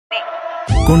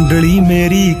कुंडली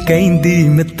मेरी कहंदी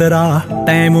मित्रा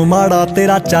टाइम माड़ा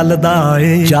तेरा चलदा ए।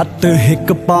 जट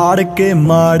हिक पाड़ के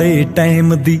माड़े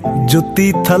टाइम दी जुत्ती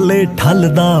थले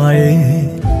ठलदा ए।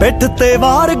 पिठ ते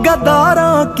वार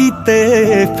गदारां कीते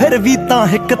फिर भी तां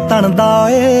हिक तणदा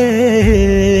ए।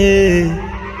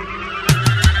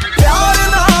 प्यार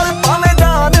नाल भावें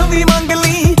जान भी मंग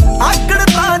ली आकड़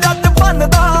तां जट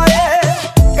बनदा ए।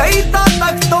 कई तां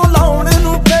तख्त तो लाउण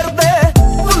नूं फिरदे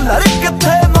भुल्लर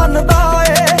किथे मनदा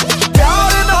ए।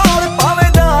 प्यार नाल भावें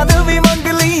जान भी मंग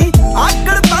ली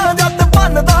आकड़ तां जट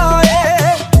बनदा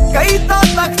ए। कई तां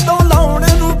तख्त तो लाउण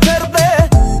नूं फिरदे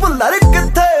भुल्लर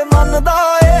किथे मनदा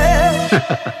ए।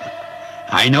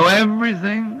 I know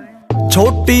everything।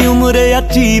 छोटी उम्रे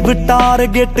अचीव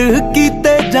टारगेट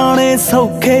कीते जाने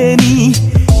सौखे नी।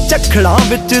 झखड़ां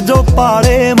विच जो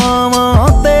पाले मावां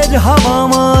तेज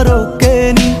हवावां रोके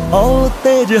नी। ओ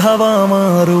तेज हवावां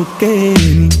रोके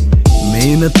नी।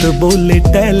 मेहनत बोले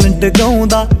टैलेंट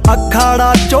गाउंदा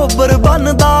अखाड़ा चोबर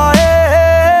बनदा ए।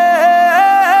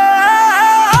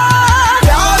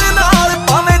 प्यार नाल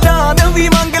भावें जान भी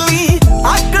मंग ली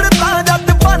आकड़ तां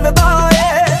जट बनदा ए।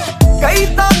 कई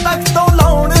तां तख्त तो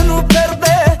लाउण नूं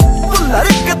फिरदे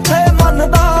भुल्लर किथे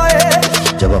मनदा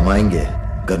ए। जब हम आएंगे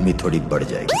गर्मी थोड़ी बढ़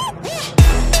जाएगी।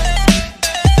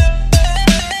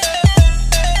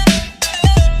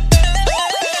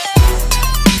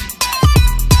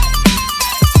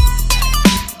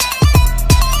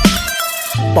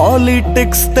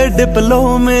 पॉलिटिक्स ते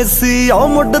डिप्लोमेसी ओ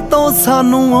मुੱਢ ਤੋਂ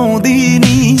ਸਾਨੂੰ ਆਉਂਦੀ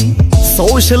ਨੀ।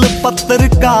 सोशल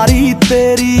पत्रकारी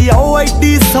तेरी ओ एडी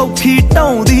सौखी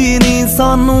ढाउंदी नी।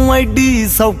 सानू एडी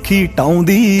सौखी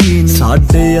ढाउंदी नी।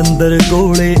 साडे अंदर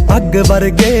गोले अग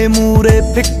वर्गे मूरे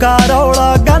फिक्का रौला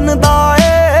गन्नदा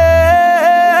ए।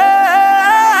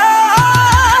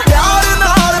 प्यार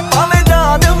नाल भावें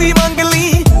जान भी मंग ली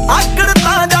आकड़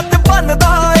तां जट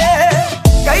बनदा ए।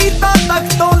 कई तां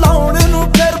तख्त तो लाउण नूं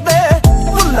फिरदे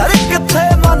भुल्लर किथे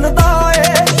मनदा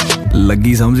ए।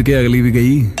 लगी समझ के अगली भी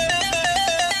गई।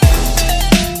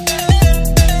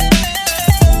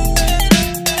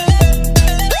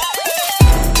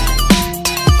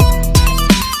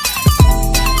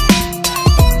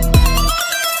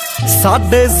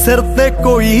 साडे सिर ते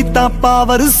कोई तां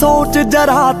पावर सोच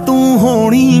जरा तू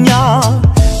होनी आ।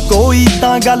 कोई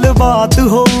तां गलबात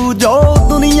हो जो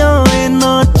दुनिया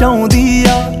इन्ना चाहुंदी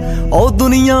आ। ओ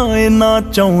दुनिया इन्ना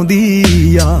चाहुंदी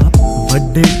आ।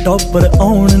 वड्डे टॉपर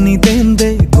आउण नहीं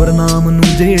देंदे गुरनाम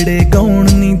नूं जेड़े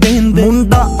गाउण नहीं देंदे।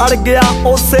 मुंडा अड़ गया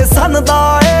उसे सनदा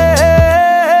ए।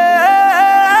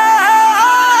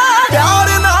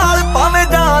 प्यार नाल भावें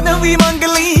जान भी मंग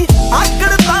ली